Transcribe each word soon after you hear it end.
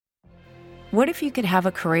What if you could have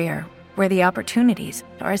a career where the opportunities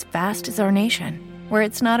are as vast as our nation, where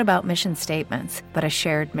it's not about mission statements, but a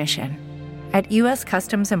shared mission? At U.S.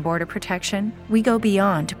 Customs and Border Protection, we go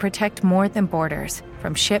beyond to protect more than borders.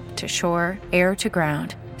 From ship to shore, air to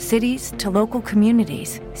ground, cities to local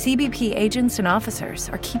communities, CBP agents and officers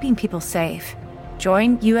are keeping people safe.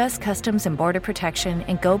 Join U.S. Customs and Border Protection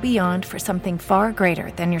and go beyond for something far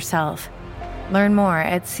greater than yourself. Learn more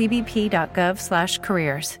at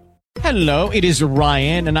cbp.gov/careers. Hello, it is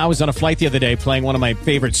Ryan, and I was on a flight the other day playing one of my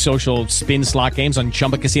favorite social spin slot games on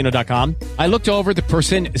ChumbaCasino.com. I looked over at the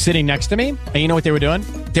person sitting next to me, and you know what they were doing?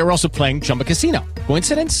 They were also playing Chumba Casino.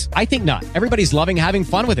 Coincidence? I think not. Everybody's loving having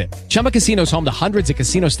fun with it. Chumba Casino is home to hundreds of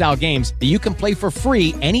casino-style games that you can play for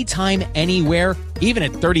free anytime, anywhere, even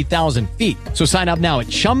at 30,000 feet. So sign up now at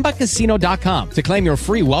ChumbaCasino.com to claim your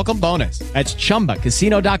free welcome bonus. That's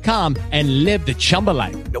ChumbaCasino.com and live the Chumba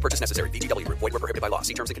life. No purchase necessary. VGW. Void where prohibited by law.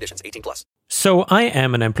 See terms and conditions. 18+. So I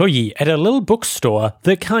am an employee at a little bookstore,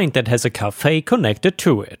 the kind that has a cafe connected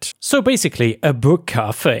to it. So basically a book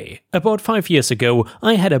cafe. About 5 years ago,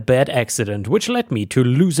 I had a bad accident which led me to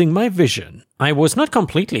losing my vision. I was not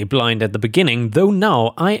completely blind at the beginning, though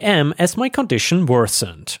now I am as my condition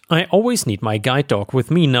worsened. I always need my guide dog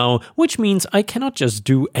with me now, which means I cannot just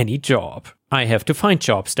do any job. I have to find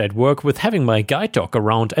jobs that work with having my guide dog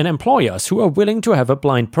around and employers who are willing to have a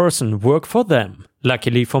blind person work for them.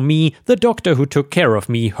 Luckily for me, the doctor who took care of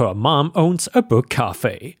me, her mom, owns a book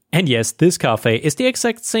cafe. And yes, this cafe is the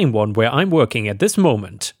exact same one where I'm working at this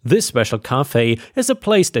moment. This special cafe is a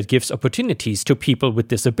place that gives opportunities to people with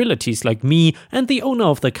disabilities like me, and the owner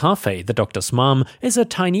of the cafe, the doctor's mom, is a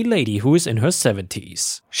tiny lady who is in her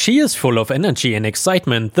 70s. She is full of energy and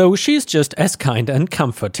excitement, though she is just as kind and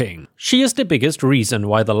comforting. She is the biggest reason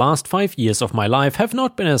why the last 5 years of my life have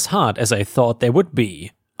not been as hard as I thought they would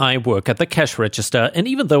be. I work at the cash register, and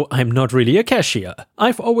even though I'm not really a cashier,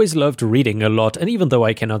 I've always loved reading a lot, and even though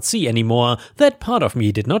I cannot see anymore, that part of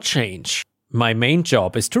me did not change. My main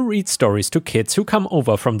job is to read stories to kids who come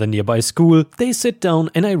over from the nearby school. They sit down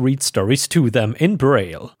and I read stories to them in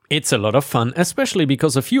Braille. It's a lot of fun, especially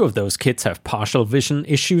because a few of those kids have partial vision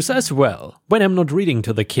issues as well. When I'm not reading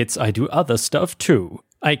to the kids, I do other stuff too.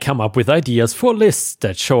 I come up with ideas for lists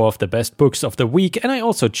that show off the best books of the week, and I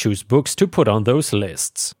also choose books to put on those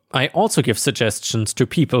lists. I also give suggestions to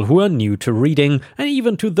people who are new to reading, and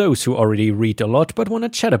even to those who already read a lot but want to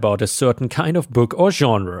chat about a certain kind of book or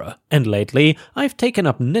genre. And lately, I've taken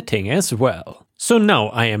up knitting as well. So now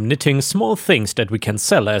I am knitting small things that we can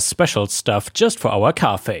sell as special stuff just for our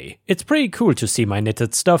cafe. It's pretty cool to see my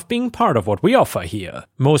knitted stuff being part of what we offer here.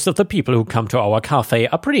 Most of the people who come to our cafe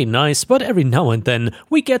are pretty nice, but every now and then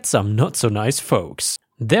we get some not so nice folks.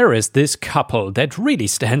 There is this couple that really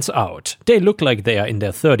stands out. They look like they are in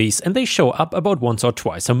their 30s and they show up about once or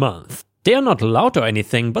twice a month. They are not loud or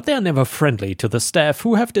anything, but they are never friendly to the staff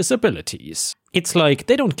who have disabilities. It's like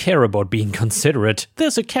they don't care about being considerate.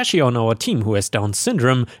 There's a cashier on our team who has Down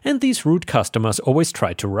syndrome, and these rude customers always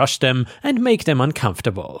try to rush them and make them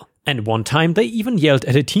uncomfortable. And one time they even yelled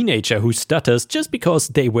at a teenager who stutters just because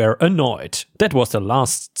they were annoyed. That was the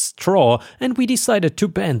last straw, and we decided to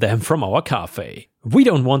ban them from our cafe. We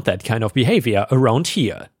don't want that kind of behavior around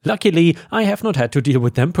here. Luckily, I have not had to deal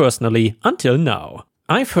with them personally until now.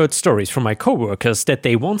 I've heard stories from my coworkers that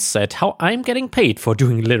they once said how I'm getting paid for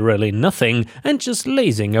doing literally nothing and just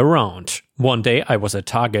lazing around. One day I was at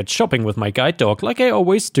Target shopping with my guide dog like I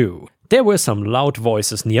always do. There were some loud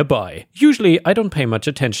voices nearby. Usually I don't pay much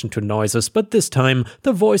attention to noises, but this time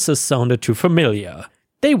the voices sounded too familiar.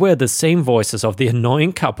 They were the same voices of the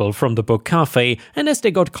annoying couple from the book cafe, and as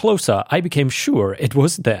they got closer I became sure it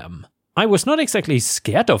was them. I was not exactly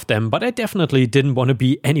scared of them, but I definitely didn't want to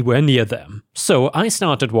be anywhere near them. So I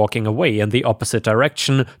started walking away in the opposite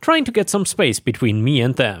direction, trying to get some space between me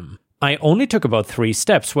and them. I only took about 3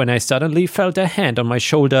 steps when I suddenly felt a hand on my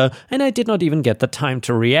shoulder, and I did not even get the time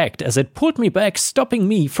to react as it pulled me back, stopping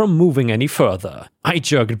me from moving any further. I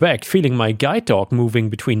jerked back, feeling my guide dog moving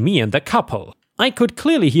between me and the couple. I could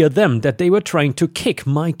clearly hear them that they were trying to kick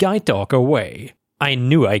my guide dog away. I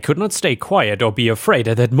knew I could not stay quiet or be afraid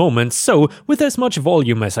at that moment, so with as much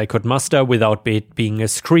volume as I could muster without it being a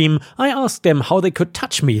scream, I asked them how they could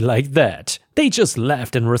touch me like that. They just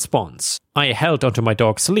laughed in response. I held onto my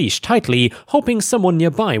dog's leash tightly, hoping someone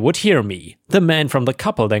nearby would hear me. The man from the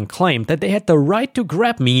couple then claimed that they had the right to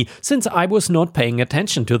grab me since I was not paying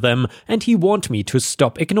attention to them, and he wanted me to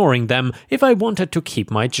stop ignoring them if I wanted to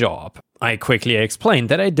keep my job. I quickly explained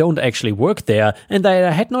that I don't actually work there and that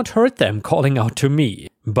I had not heard them calling out to me.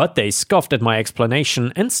 But they scoffed at my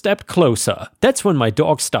explanation and stepped closer. That's when my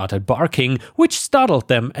dog started barking, which startled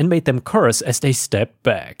them and made them curse as they stepped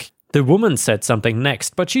back. The woman said something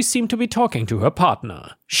next, but she seemed to be talking to her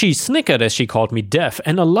partner. She snickered as she called me deaf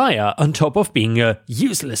and a liar on top of being a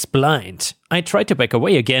useless blind. I tried to back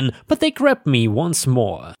away again, but they grabbed me once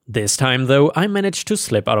more. This time though, I managed to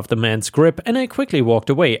slip out of the man's grip and I quickly walked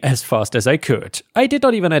away as fast as I could. I did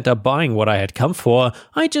not even end up buying what I had come for,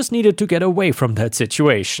 I just needed to get away from that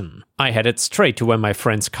situation. I headed straight to where my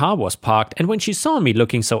friend's car was parked, and when she saw me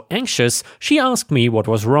looking so anxious, she asked me what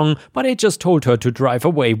was wrong, but I just told her to drive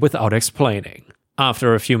away without explaining.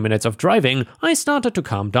 After a few minutes of driving, I started to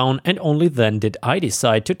calm down, and only then did I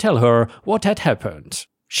decide to tell her what had happened.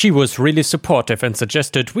 She was really supportive and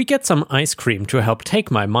suggested we get some ice cream to help take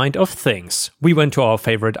my mind off things. We went to our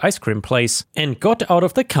favorite ice cream place and got out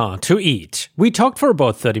of the car to eat. We talked for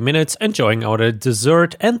about 30 minutes, enjoying our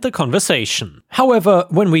dessert and the conversation. However,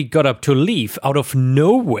 when we got up to leave, out of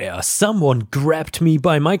nowhere, someone grabbed me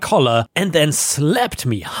by my collar and then slapped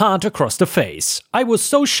me hard across the face. I was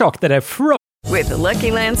so shocked that I froze. With the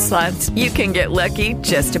Lucky Land Slots, you can get lucky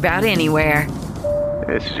just about anywhere.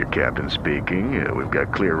 This is your captain speaking. We've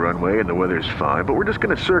got clear runway and the weather's fine, but we're just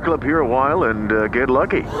going to circle up here a while and get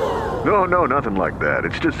lucky. No, nothing like that.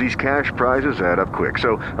 It's just these cash prizes add up quick.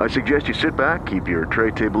 So I suggest you sit back, keep your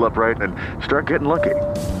tray table upright, and start getting lucky.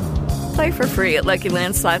 Play for free at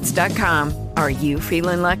LuckyLandSlots.com. Are you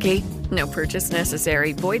feeling lucky? No purchase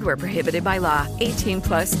necessary. Void where prohibited by law.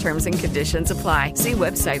 18+ terms and conditions apply. See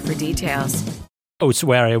website for details.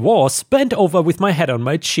 Where I was, bent over with my head on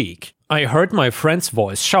my cheek. I heard my friend's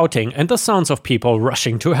voice shouting and the sounds of people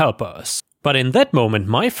rushing to help us. But in that moment,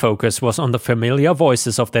 my focus was on the familiar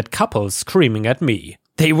voices of that couple screaming at me.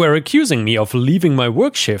 They were accusing me of leaving my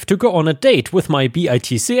work shift to go on a date with my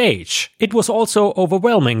bitch. It was also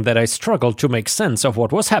overwhelming that I struggled to make sense of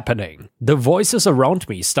what was happening. The voices around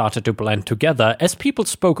me started to blend together as people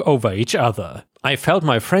spoke over each other. I felt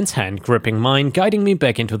my friend's hand gripping mine, guiding me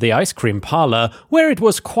back into the ice cream parlor, where it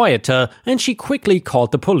was quieter, and she quickly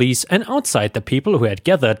called the police, and outside the people who had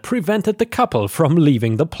gathered prevented the couple from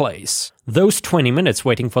leaving the place. Those 20 minutes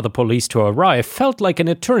waiting for the police to arrive felt like an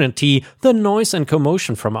eternity. The noise and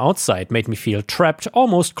commotion from outside made me feel trapped,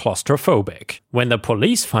 almost claustrophobic. When the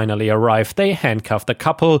police finally arrived, they handcuffed the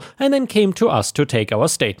couple and then came to us to take our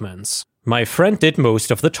statements. My friend did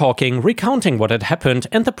most of the talking, recounting what had happened,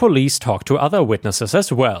 and the police talked to other witnesses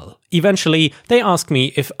as well. Eventually, they asked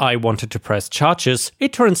me if I wanted to press charges.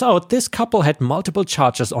 It turns out this couple had multiple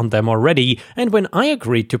charges on them already, and when I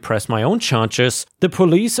agreed to press my own charges, the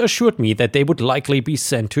police assured me that they would likely be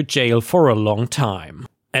sent to jail for a long time.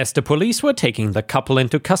 As the police were taking the couple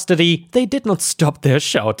into custody, they did not stop their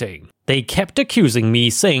shouting. They kept accusing me,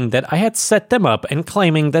 saying that I had set them up and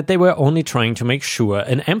claiming that they were only trying to make sure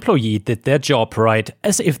an employee did their job right,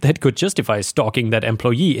 as if that could justify stalking that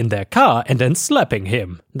employee in their car and then slapping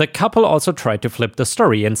him. The couple also tried to flip the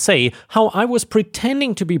story and say how I was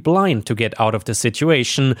pretending to be blind to get out of the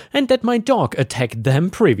situation and that my dog attacked them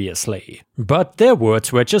previously. But their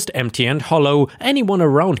words were just empty and hollow. Anyone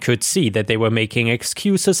around could see that they were making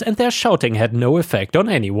excuses and their shouting had no effect on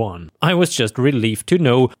anyone. I was just relieved to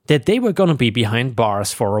know that they were gonna be behind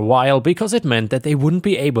bars for a while, because it meant that they wouldn't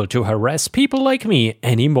be able to harass people like me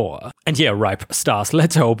anymore. And yeah, ripe stars,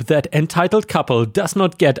 let's hope that entitled couple does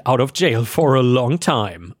not get out of jail for a long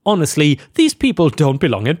time. Honestly, these people don't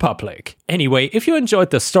belong in public. Anyway, if you enjoyed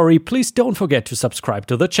the story, please don't forget to subscribe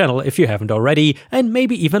to the channel if you haven't already, and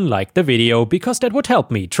maybe even like the video, because that would help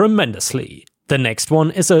me tremendously. The next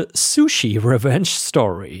one is a sushi revenge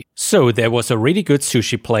story. So there was a really good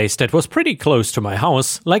sushi place that was pretty close to my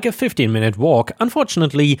house, like a 15-minute walk.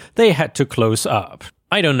 Unfortunately, they had to close up.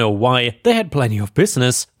 I don't know why, they had plenty of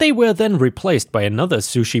business. They were then replaced by another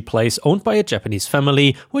sushi place owned by a Japanese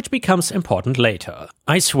family, which becomes important later.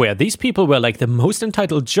 I swear, these people were like the most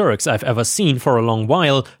entitled jerks I've ever seen for a long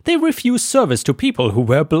while. They refused service to people who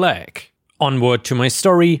were black. Onward to my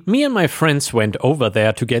story, me and my friends went over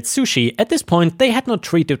there to get sushi. At this point, they had not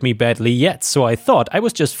treated me badly yet, so I thought I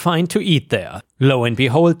was just fine to eat there. Lo and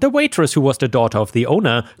behold, the waitress, who was the daughter of the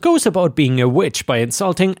owner, goes about being a witch by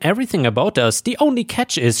insulting everything about us. The only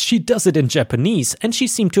catch is she does it in Japanese, and she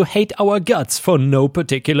seemed to hate our guts for no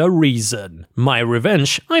particular reason. My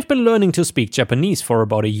revenge: I've been learning to speak Japanese for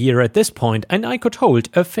about a year at this point, and I could hold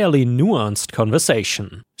a fairly nuanced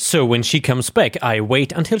conversation. So when she comes back, I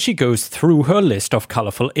wait until she goes through her list of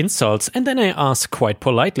colorful insults, and then I ask quite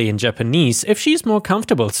politely in Japanese if she's more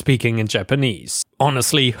comfortable speaking in Japanese.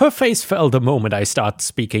 Honestly, her face fell the moment I started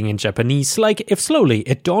speaking in Japanese, like if slowly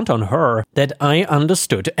it dawned on her that I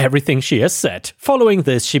understood everything she has said. Following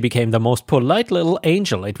this, she became the most polite little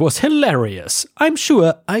angel. It was hilarious. I'm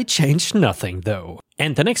sure I changed nothing though.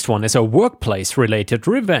 And the next one is a workplace-related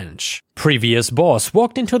revenge. Previous boss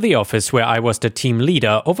walked into the office where I was the team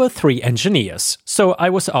leader over 3 engineers. So I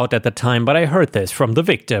was out at the time, but I heard this from the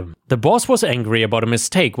victim. The boss was angry about a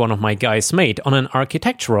mistake one of my guys made on an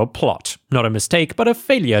architectural plot. Not a mistake, but a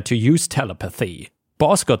failure to use telepathy.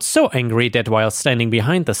 Boss got so angry that while standing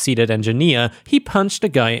behind the seated engineer, he punched the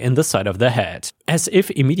guy in the side of the head. As if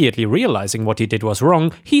immediately realizing what he did was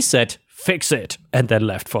wrong, he said, "Fix it," and then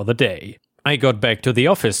left for the day. I got back to the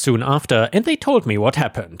office soon after and they told me what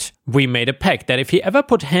happened. We made a pact that if he ever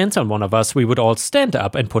put hands on one of us, we would all stand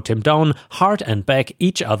up and put him down, hard and back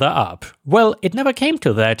each other up. Well, it never came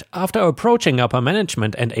to that. After approaching upper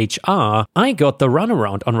management and HR, I got the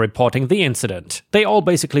runaround on reporting the incident. They all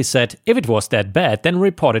basically said, if it was that bad, then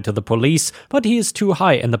report it to the police, but he is too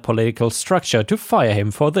high in the political structure to fire him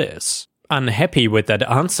for this. Unhappy with that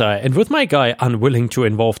answer and with my guy unwilling to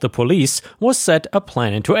involve the police, was set a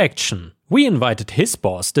plan into action. We invited his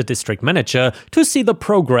boss, the district manager, to see the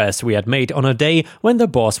progress we had made on a day when the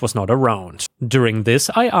boss was not around. During this,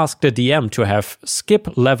 I asked the DM to have skip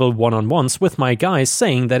level one-on-ones with my guys,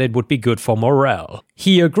 saying that it would be good for morale.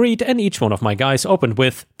 He agreed and each one of my guys opened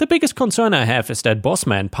with, "The biggest concern I have is that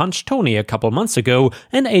Bossman punched Tony a couple months ago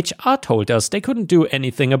and HR told us they couldn't do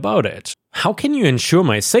anything about it. How can you ensure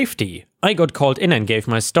my safety?" I got called in and gave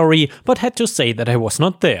my story, but had to say that I was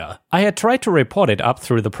not there. I had tried to report it up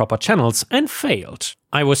through the proper channels and failed.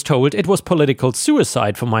 I was told it was political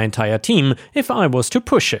suicide for my entire team if I was to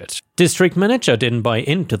push it. District manager didn't buy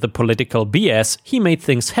into the political BS, he made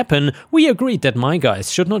things happen, we agreed that my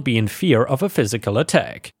guys should not be in fear of a physical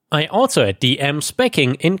attack. I also had DM's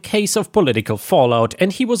backing in case of political fallout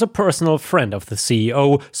and he was a personal friend of the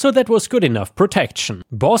CEO, so that was good enough protection.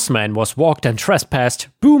 Bossman was walked and trespassed,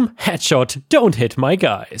 boom, headshot, don't hit my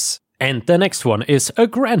guys. And the next one is a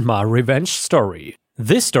grandma revenge story.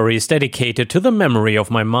 This story is dedicated to the memory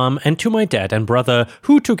of my mom and to my dad and brother,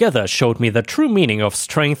 who together showed me the true meaning of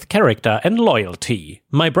strength, character and loyalty.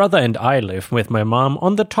 My brother and I live with my mom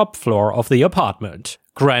on the top floor of the apartment.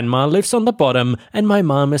 Grandma lives on the bottom and my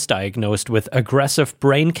mom is diagnosed with aggressive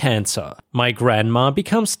brain cancer. My grandma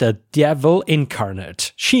becomes the devil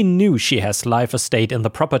incarnate. She knew she has life estate in the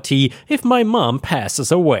property if my mom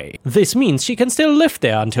passes away. This means she can still live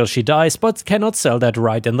there until she dies but cannot sell that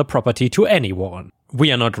right in the property to anyone. We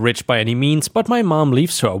are not rich by any means, but my mom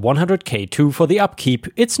leaves her 100k too for the upkeep.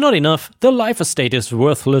 It's not enough, the life estate is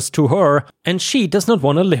worthless to her, and she does not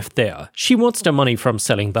want to live there. She wants the money from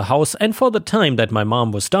selling the house, and for the time that my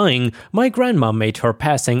mom was dying, my grandma made her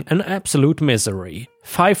passing an absolute misery.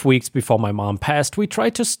 5 weeks before my mom passed, we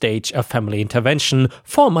tried to stage a family intervention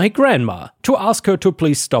for my grandma, to ask her to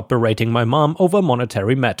please stop berating my mom over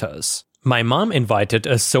monetary matters. My mom invited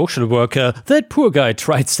a social worker. That poor guy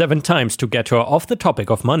tried 7 times to get her off the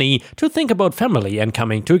topic of money to think about family and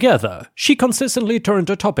coming together. She consistently turned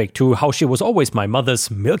the topic to how she was always my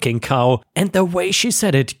mother's milking cow, and the way she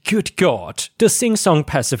said it, good God. The sing-song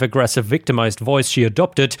passive-aggressive victimized voice she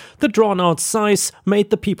adopted, the drawn-out sighs,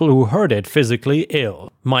 made the people who heard it physically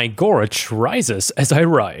ill. My gorge rises as I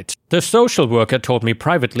write. The social worker told me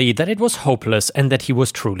privately that it was hopeless and that he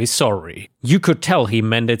was truly sorry. You could tell he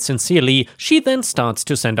meant it sincerely. She then starts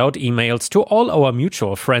to send out emails to all our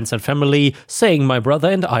mutual friends and family, saying my brother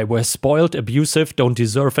and I were spoiled, abusive, don't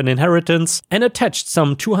deserve an inheritance, and attached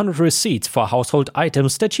some 200 receipts for household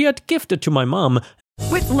items that she had gifted to my mom.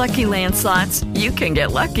 With Lucky Land Slots, you can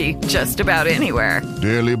get lucky just about anywhere.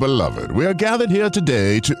 Dearly beloved, we are gathered here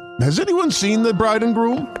today to... Has anyone seen the bride and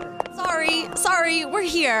groom? Sorry, we're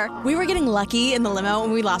here. We were getting lucky in the limo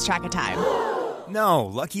and we lost track of time. No,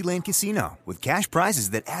 Lucky Land Casino, with cash prizes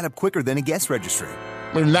that add up quicker than a guest registry.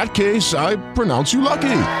 In that case, I pronounce you lucky.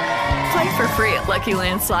 Play for free at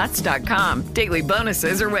LuckyLandSlots.com. Daily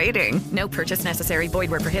bonuses are waiting. No purchase necessary.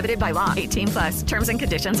 Void where prohibited by law. 18+. Terms and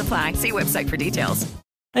conditions apply. See website for details.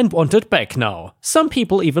 And wanted back now. Some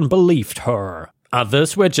people even believed her.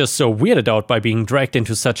 Others were just so weirded out by being dragged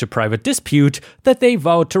into such a private dispute that they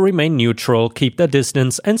vowed to remain neutral, keep their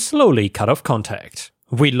distance, and slowly cut off contact.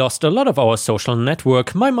 We lost a lot of our social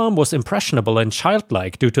network. My mom was impressionable and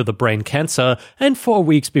childlike due to the brain cancer, and 4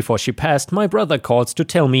 weeks before she passed, my brother calls to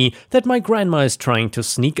tell me that my grandma is trying to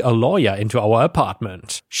sneak a lawyer into our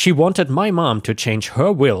apartment. She wanted my mom to change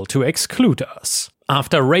her will to exclude us.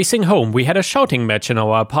 After racing home, we had a shouting match in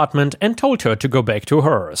our apartment and told her to go back to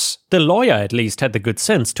hers. The lawyer at least had the good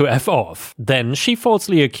sense to F off. Then she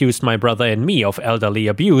falsely accused my brother and me of elderly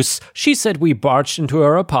abuse. She said we barged into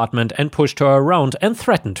her apartment and pushed her around and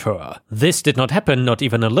threatened her. This did not happen, not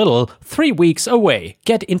even a little. 3 weeks away,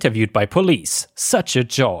 get interviewed by police. Such a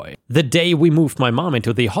joy. The day we moved my mom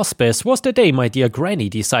into the hospice was the day my dear granny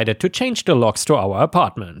decided to change the locks to our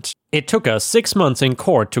apartment. It took us 6 months in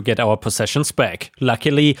court to get our possessions back.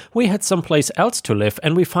 Luckily, we had someplace else to live,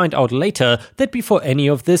 and we find out later that before any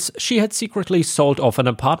of this, she had secretly sold off an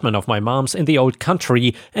apartment of my mom's in the old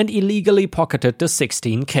country and illegally pocketed the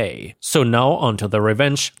 $16,000. So now onto the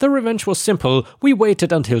revenge. The revenge was simple. We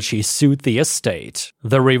waited until she sued the estate.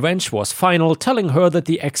 The revenge was final, telling her that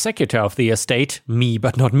the executor of the estate, me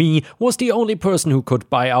but not me, was the only person who could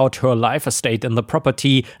buy out her life estate in the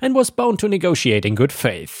property and was bound to negotiate in good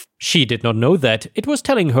faith. She did not know that. It was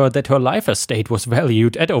telling her that her life estate was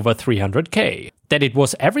valued at over $300,000. That it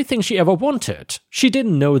was everything she ever wanted. She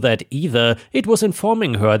didn't know that either. It was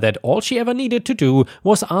informing her that all she ever needed to do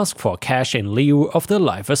was ask for cash in lieu of the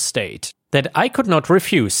life estate. That I could not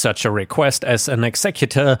refuse such a request as an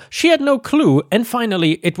executor. She had no clue, and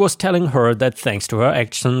finally it was telling her that thanks to her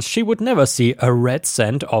actions she would never see a red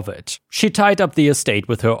cent of it. She tied up the estate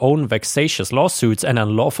with her own vexatious lawsuits and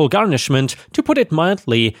unlawful garnishment. To put it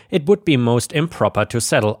mildly, it would be most improper to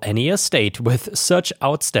settle any estate with such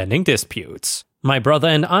outstanding disputes. My brother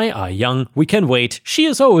and I are young, we can wait. She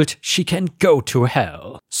is old, she can go to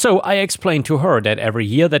hell. So I explained to her that every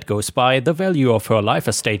year that goes by, the value of her life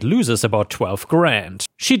estate loses about 12 grand.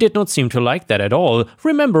 She did not seem to like that at all,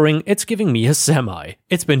 remembering it's giving me a semi.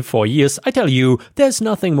 It's been 4 years, I tell you, there's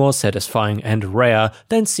nothing more satisfying and rare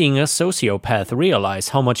than seeing a sociopath realize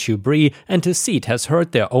how much hubris and deceit has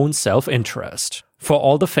hurt their own self-interest. For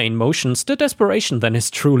all the feigned motions, the desperation then is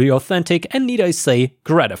truly authentic and, need I say,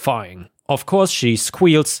 gratifying. Of course she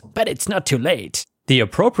squeals, but it's not too late. The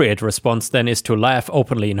appropriate response then is to laugh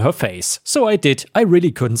openly in her face. So I did, I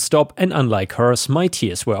really couldn't stop, and unlike hers, my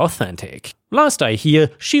tears were authentic. Last I hear,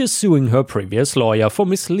 she is suing her previous lawyer for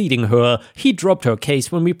misleading her. He dropped her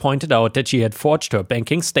case when we pointed out that she had forged her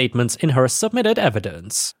banking statements in her submitted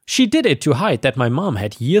evidence. She did it to hide that my mom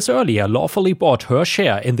had years earlier lawfully bought her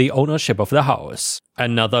share in the ownership of the house.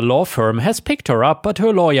 Another law firm has picked her up, but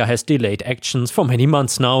her lawyer has delayed actions for many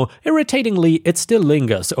months now. Irritatingly, it still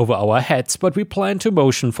lingers over our heads, but we plan to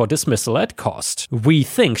motion for dismissal at cost. We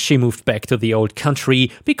think she moved back to the old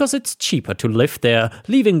country because it's cheaper to live there,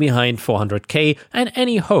 leaving behind $400,000 and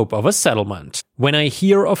any hope of a settlement. When I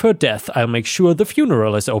hear of her death, I'll make sure the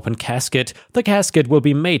funeral is open casket. The casket will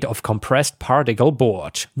be made of compressed particle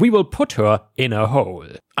board. We will put her in a hole.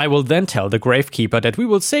 I will then tell the gravekeeper that we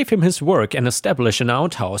will save him his work and establish an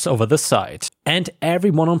outhouse over the site. And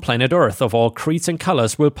everyone on planet Earth of all creeds and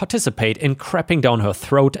colors will participate in crapping down her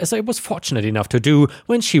throat, as I was fortunate enough to do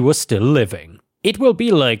when she was still living. It will be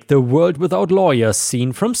like the world without lawyers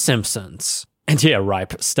scene from Simpsons. And yeah,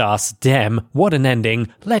 ripe stars, damn, what an ending.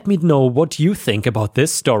 Let me know what you think about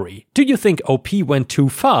this story. Do you think OP went too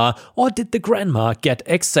far, or did the grandma get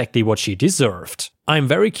exactly what she deserved? I'm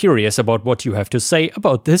very curious about what you have to say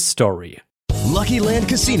about this story. Lucky Land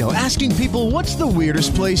Casino, asking people, what's the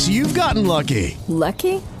weirdest place you've gotten lucky?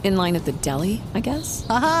 Lucky? In line at the deli, I guess?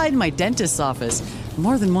 Aha, in my dentist's office.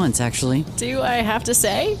 More than once, actually. Do I have to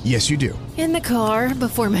say? Yes, you do. In the car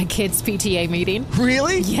before my kids' PTA meeting.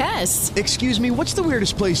 Really? Yes. Excuse me, what's the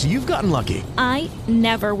weirdest place you've gotten lucky? I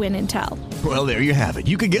never win and tell. Well, there you have it.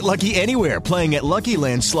 You can get lucky anywhere, playing at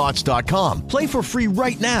LuckyLandSlots.com. Play for free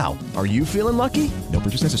right now. Are you feeling lucky? No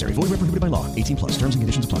purchase necessary. Void where prohibited by law. 18+. Terms and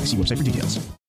conditions apply. See website for details.